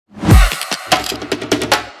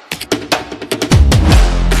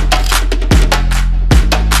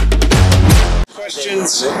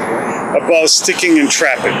Questions about sticking and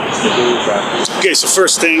trapping. Okay, so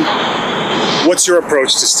first thing, what's your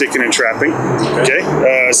approach to sticking and trapping?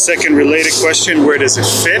 Okay. Second related question, where does it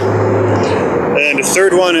fit? And the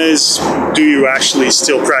third one is, do you actually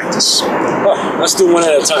still practice? Oh, let's do one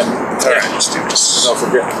at a time. All right, let's do this. Don't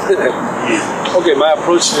forget. Okay, my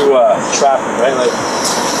approach to trapping, right? Like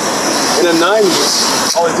in the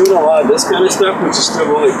 90s, I was doing a lot of this kind of stuff, which is still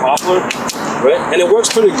really popular, right? And it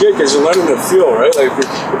works pretty good because you're learning the feel, right? Like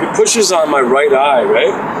if it pushes on my right eye,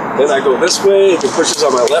 right? Then I go this way. If it pushes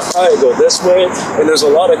on my left eye, I go this way. And there's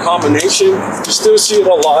a lot of combination. You still see it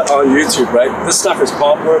a lot on YouTube, right? This stuff is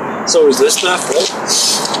popular. So is this stuff, right?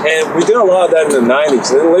 And we did a lot of that in the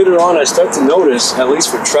 90s. And then later on, I start to notice, at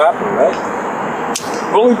least for trapping, right?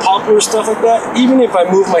 Really popular stuff like that, even if I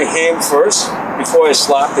move my hand first before I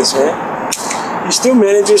slap his hand, he still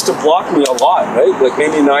manages to block me a lot, right? Like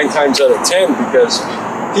maybe 9 times out of 10, because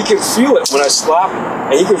he can feel it when I slap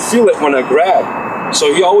him, and he can feel it when I grab.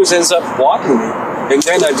 So he always ends up blocking me, and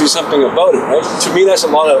then I do something about it, right? To me, that's a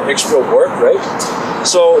lot of extra work, right?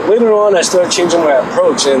 So later on, I started changing my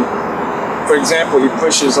approach, and for example, he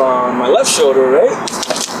pushes on my left shoulder, right?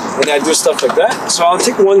 And I do stuff like that. So I'll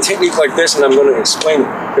take one technique like this, and I'm going to explain it,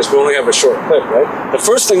 because we only have a short clip, right? The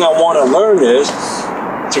first thing I want to learn is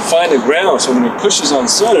to find the ground. So when he pushes on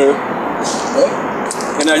center, right?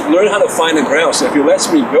 And I learn how to find the ground. So if he lets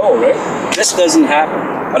me go, right? This doesn't happen.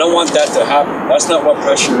 I don't want that to happen. That's not what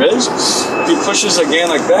pressure is. If he pushes again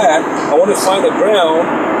like that, I want to find the ground,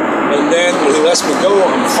 and then when he lets me go,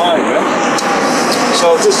 I'm fine, right?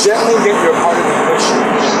 So just gently get your part of the push.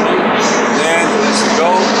 Then he lets you go,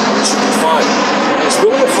 you should be fine. It's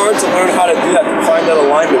really hard to learn how to do that, to find that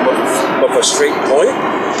alignment with a straight point.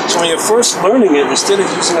 So when you're first learning it, instead of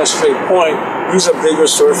using a straight point, use a bigger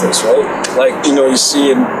surface, right? Like, you know, you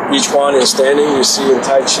see in each one in standing, you see in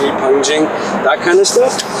Tai Chi, plunging, that kind of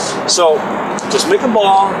stuff. So just make a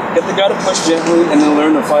ball, get the guy to push gently, and then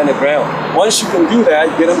learn to find the ground. Once you can do that,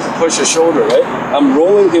 get him to push a shoulder, right? I'm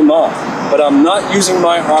rolling him off, but I'm not using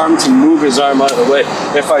my arm to move his arm out of the way.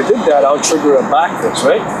 If I did that, I'll trigger a back fist,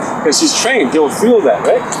 right? Because he's trained, he'll feel that,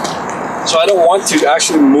 right? So I don't want to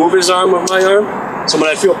actually move his arm with my arm. So when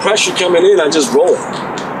I feel pressure coming in, I just roll it.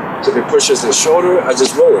 So if he pushes his shoulder, I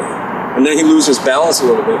just roll it. And then he loses balance a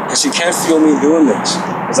little bit because he can't feel me doing this,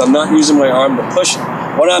 because I'm not using my arm to push it.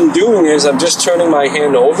 What I'm doing is I'm just turning my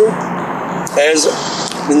hand over, as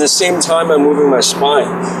in the same time I'm moving my spine,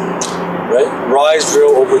 right? Rise,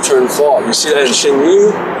 drill, overturn, fall. You see that in Shin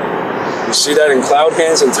Yi. You see that in cloud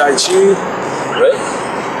hands and Tai Chi, right?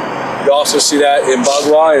 You also see that in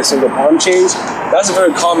Bagua and single palm change. That's a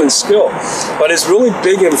very common skill, but it's really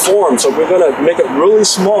big in form. So we're gonna make it really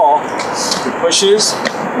small. He pushes,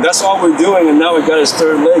 that's all we're doing, and now we've got his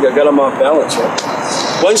third leg. I got him off balance, right?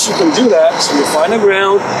 Once you can do that, so you find the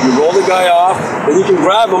ground, you roll the guy off, then you can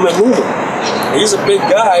grab him and move him. He's a big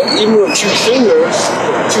guy, even with 2 fingers,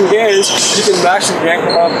 2 hands, you can actually yank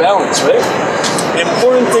him off balance, right? The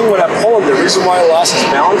important thing when I pull him, the reason why I lost his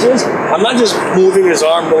balance is, I'm not just moving his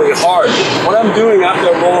arm really hard. What I'm doing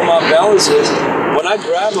after I roll him off balance is, when I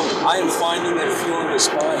grab him, I am finding and feeling his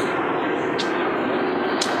spine.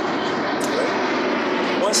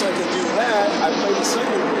 Right? Once I can do that, I play the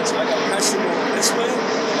second way. So I got pressure going this way,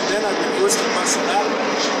 and then I reverse the pressure that way.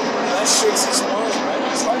 That shakes his spine,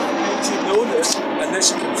 right? It's hard for me to know this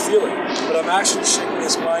unless you can feel it. But I'm actually shaking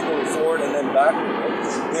his spine going forward and then backward,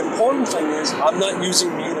 right? The important thing is, I'm not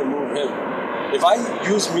using me to move him. If I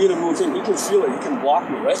use me to move him, he can feel it, he can block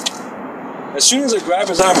me, right? As soon as I grab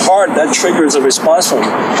his arm hard, that triggers a response from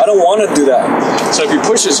him. I don't want to do that. So if he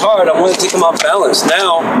pushes hard, I want to take him off balance.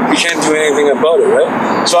 Now, we can't do anything about it,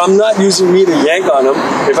 right? So I'm not using me to yank on him.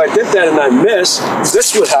 If I did that and I miss,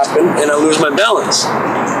 this would happen and I lose my balance.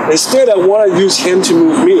 Instead, I want to use him to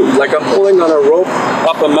move me, like I'm pulling on a rope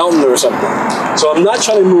up a mountain or something. So I'm not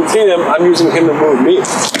trying to move him, I'm using him to move me.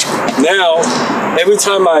 Now, every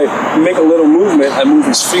time I make a little movement, I move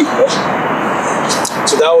his feet, right?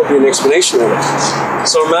 So that would be an explanation of it.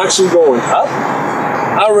 So I'm actually going up,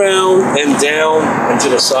 around, and down, and to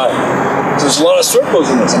the side. So there's a lot of circles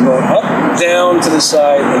in this. I'm going up, down, to the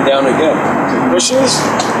side, and down again. So he pushes,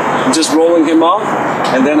 I'm just rolling him off,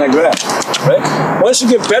 and then I grab, right? Once you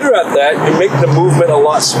get better at that, you make the movement a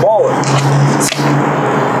lot smaller.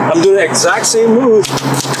 I'm doing the exact same move,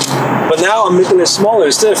 but now I'm making it smaller.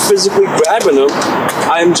 Instead of physically grabbing them,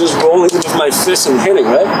 I'm just rolling them with my fists and hitting,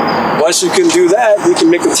 right? Once you can do that, you can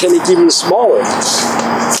make the technique even smaller.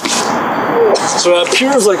 So it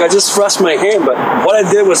appears like I just thrust my hand, but what I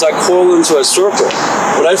did was I coiled into a circle.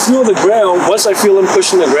 When I feel the ground, once I feel him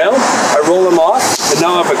pushing the ground, I roll him off, and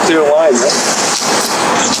now I have a clear line, right?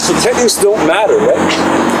 So techniques don't matter, right?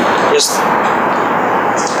 Just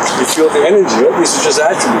you feel the energy, right? These are just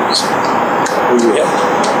attributes when you hit.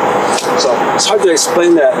 So it's hard to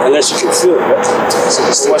explain that unless you can feel it, right? So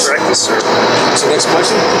you still practice, sir? So next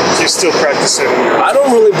question? Do you still practice it? I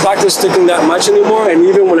don't really practice sticking that much anymore, and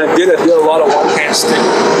even when I did a lot of one-hand sticking.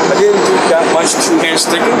 I didn't do that much two-hand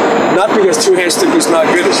sticking. Not because two-hand sticking is not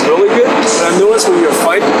good, it's really good, but I noticed when you're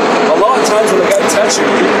fighting, a lot of times when a guy touches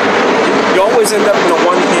you always end up in a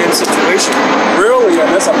one-hand situation. Rarely,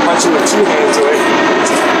 unless I'm punching with two hands,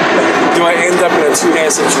 do I end up in a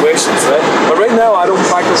two-hand situation, right? But right now, I don't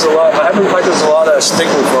practice a lot. I haven't practiced a lot of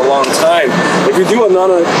sticking for a long time. If you do a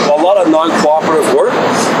lot of non-cooperative work,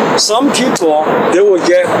 some people, they will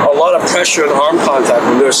get a lot of pressure and arm contact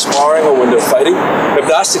when they're sparring or when they're fighting. If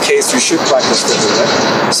that's the case, you should practice sticking,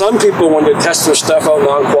 right? Some people, when they test their stuff out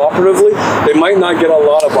non-cooperatively, they might not get a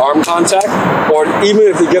lot of arm contact, or even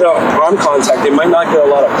if they get arm contact, they might not get a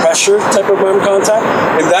lot of pressure type of arm contact.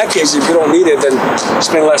 In that case, if you don't need it, then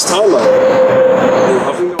spend less time on it.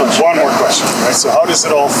 One more question, right? So how does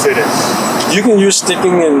it all fit in? You can use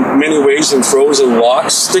sticking in many ways in throws and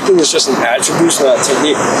locks. Sticking is just an attribute, not a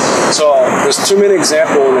technique. So there's too many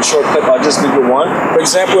examples in a short clip. I'll just give you one. For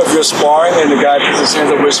example, if you're sparring and the guy puts his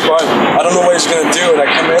hands over his sparring, I don't know what he's going to do, and I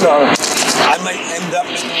come in on him. I might end up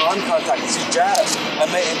making arm contact. As he jabs, I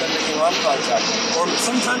might end up making arm contact. Or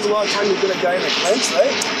sometimes, a lot of times, you get a guy in a clinch,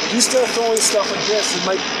 right? If you start throwing stuff like this, he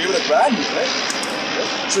might be able to grab you, right?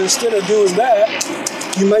 So instead of doing that,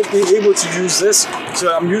 he might be able to use this.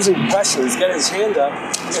 So I'm using pressure. He's got his hand up,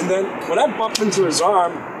 and then when I bump into his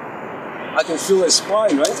arm, I can feel his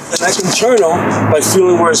spine, right? And I can turn him by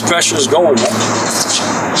feeling where his pressure is going,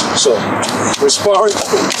 right? So we're sparring.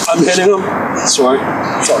 I'm hitting him. Sorry,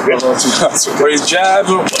 it's all good. Where he jabs,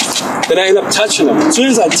 then I end up touching him. As soon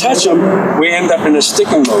as I touch him, we end up in a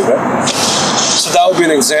sticking mode, right? So that would be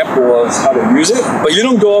an example of how to use it. But you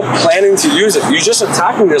don't go up planning to use it. You're just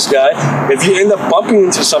attacking this guy. If you end up bumping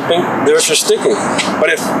into something, there's your sticking. But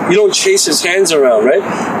if you don't chase his hands around, right?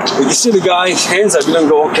 If you see the guy's hands up, you don't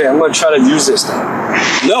go, okay, I'm going to try to use this now.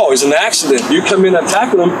 No, it's an accident. You come in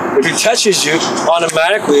attacking him. If he touches you,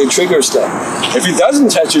 automatically it triggers stuff. If he doesn't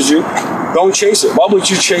touches you, don't chase it. Why would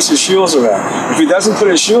you chase his shields around? If he doesn't put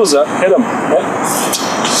his shields up, hit him. Right?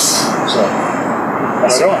 So,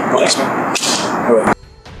 that's it. Thanks, man. All right.